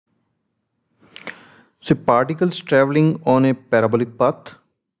So particles traveling on a parabolic path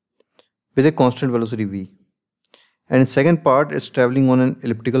with a constant velocity v. And in second part, it's traveling on an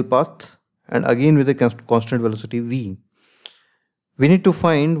elliptical path and again with a constant velocity v. We need to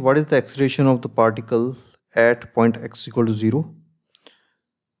find what is the acceleration of the particle at point x equal to 0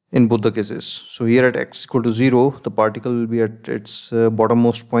 in both the cases. So here at x equal to 0, the particle will be at its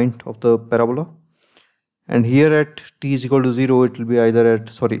bottommost point of the parabola. And here at t is equal to 0, it will be either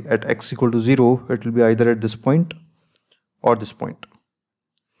at x equal to 0, it will be either at this point or this point.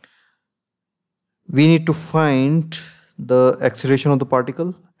 We need to find the acceleration of the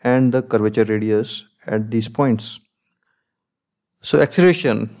particle and the curvature radius at these points. So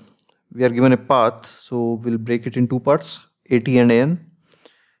acceleration, we are given a path, so we'll break it in two parts, at and an.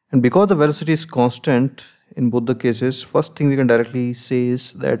 And because the velocity is constant in both the cases, first thing we can directly say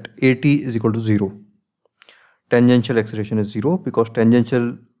is that at is equal to 0. Tangential acceleration is 0 because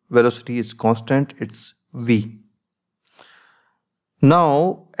tangential velocity is constant, it's v.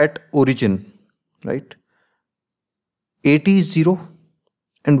 Now at origin, right, at is 0.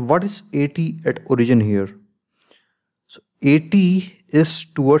 And what is at at origin here? So at is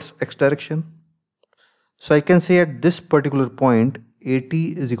towards x direction. So I can say at this particular point, at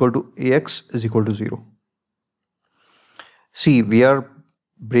is equal to ax is equal to 0. See, we are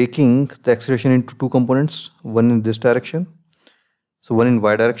breaking the acceleration into two components, one in this direction, so one in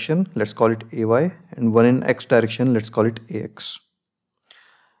y direction, let's call it ay, and one in x direction, let's call it ax.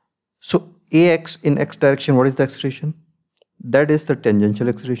 So ax in x direction, what is the acceleration? That is the tangential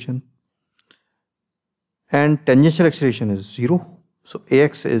acceleration, and tangential acceleration is 0, so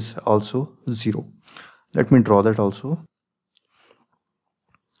ax is also 0. Let me draw that also.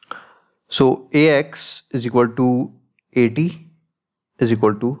 So ax is equal to at is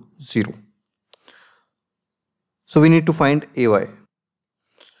equal to 0. So we need to find ay.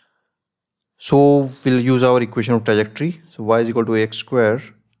 So we'll use our equation of trajectory. So y is equal to ax square.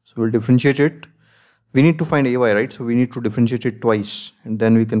 So we'll differentiate it. We need to find ay, right? So we need to differentiate it twice and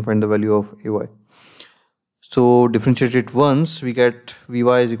then we can find the value of ay. So differentiate it once, we get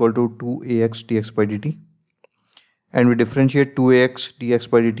vy is equal to 2ax dx by dt. And we differentiate 2ax dx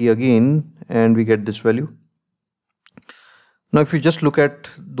by dt again and we get this value. Now if you just look at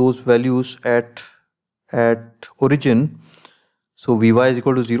those values at origin, so vy is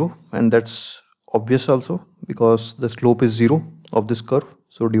equal to 0, and that's obvious also because the slope is 0 of this curve,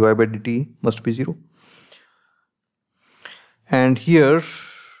 so dy by dt must be 0. And here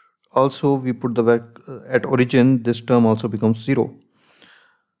also we put the at origin, this term also becomes 0.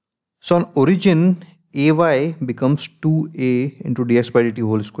 So on origin, ay becomes 2a into dx by dt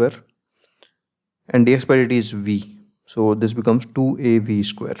whole square, and dx by dt is v. So this becomes 2av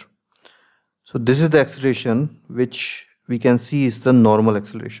square. So this is the acceleration which we can see is the normal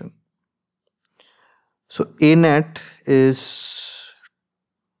acceleration. So a net is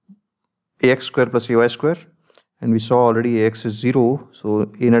ax square plus ay square, and we saw already ax is 0, so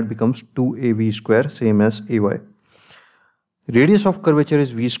a net becomes 2av square, same as ay. Radius of curvature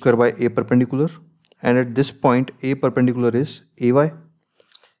is v square by a perpendicular, and at this point a perpendicular is ay,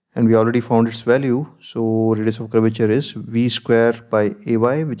 and we already found its value, so radius of curvature is v square by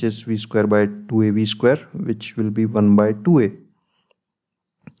ay, which is v square by 2av square, which will be 1 by 2a.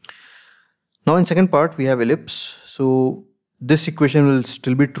 Now in second part we have ellipse, so this equation will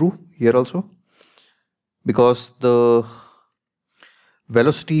still be true here also because the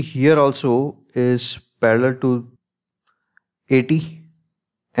velocity here also is parallel to at,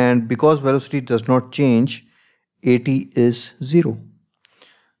 and because velocity does not change, at is 0.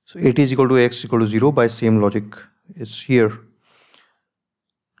 So at is equal to x equal to 0 by same logic is here.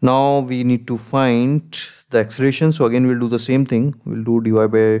 Now we need to find the acceleration, so again we'll do the same thing. We'll do dy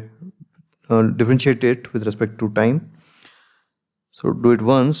by differentiate it with respect to time. So do it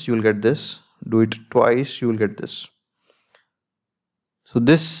once, you will get this. Do it twice, you will get this. So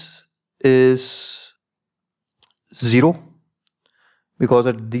this is 0 because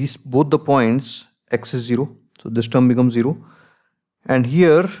at these both the points x is 0, so this term becomes 0, and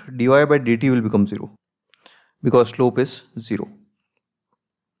here dy by dt will become 0 because slope is 0.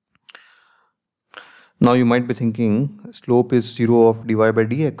 Now you might be thinking slope is 0 of dy by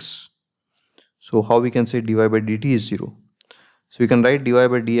dx, so how we can say dy by dt is 0? So we can write dy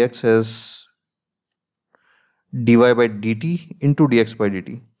by dx as dy by dt into dx by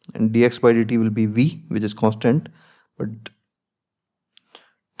dt, and dx by dt will be v, which is constant, but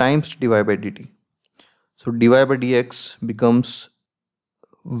times dy by dt. So dy by dx becomes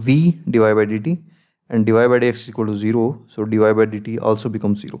v dy by dt, and dy by dx is equal to 0, so dy by dt also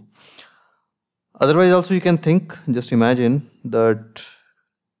becomes 0. Otherwise also you can think, just imagine that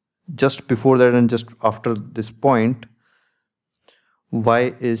just before that and just after this point, y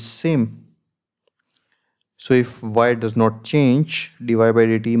is same. So if y does not change, dy by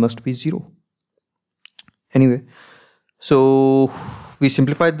dt must be 0. Anyway, so we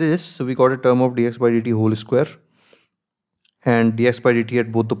simplified this. So we got a term of dx by dt whole square, and dx by dt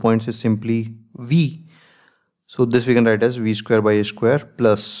at both the points is simply v. So this we can write as v square by a square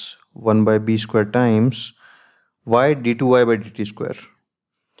plus 1 by b square times y d2y by dt square.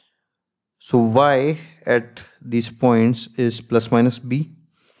 So y at these points is plus minus b,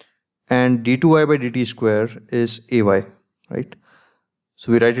 and d2y by dt square is ay, right?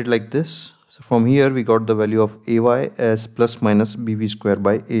 So we write it like this. So from here we got the value of ay as plus minus bv square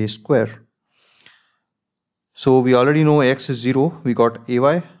by a square. So we already know ax is 0, we got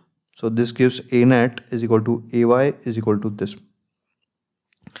ay. So this gives a net is equal to ay is equal to this.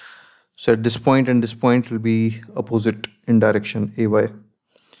 So at this point and this point will be opposite in direction ay.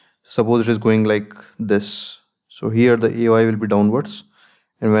 Suppose it is going like this. So here the ay will be downwards,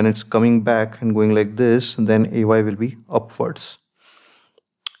 and when it's coming back and going like this, then ay will be upwards.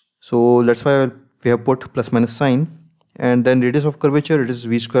 So that's why we have put plus minus sign, and then radius of curvature, it is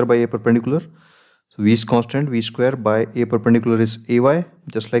v square by a perpendicular. So v is constant, v square by a perpendicular is ay,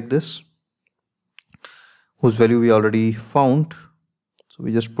 just like this, whose value we already found. So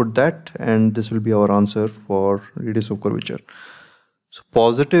we just put that, and this will be our answer for radius of curvature. So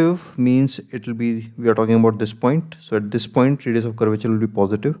positive means it will be, we are talking about this point. So at this point radius of curvature will be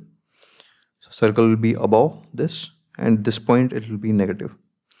positive. So circle will be above this, and this point it will be negative.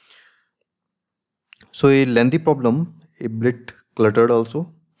 So a lengthy problem, a bit cluttered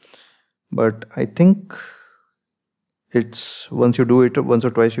also, but I think it's once you do it, once or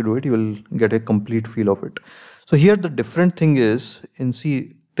twice you do it, you will get a complete feel of it. So here the different thing is, in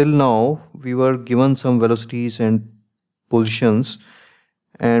see, till now we were given some velocities and positions,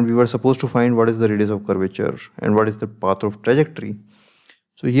 and we were supposed to find what is the radius of curvature and what is the path of trajectory.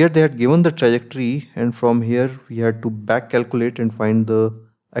 So here they had given the trajectory, and from here we had to back calculate and find the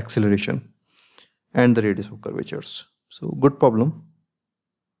acceleration and the radius of curvatures. So good problem.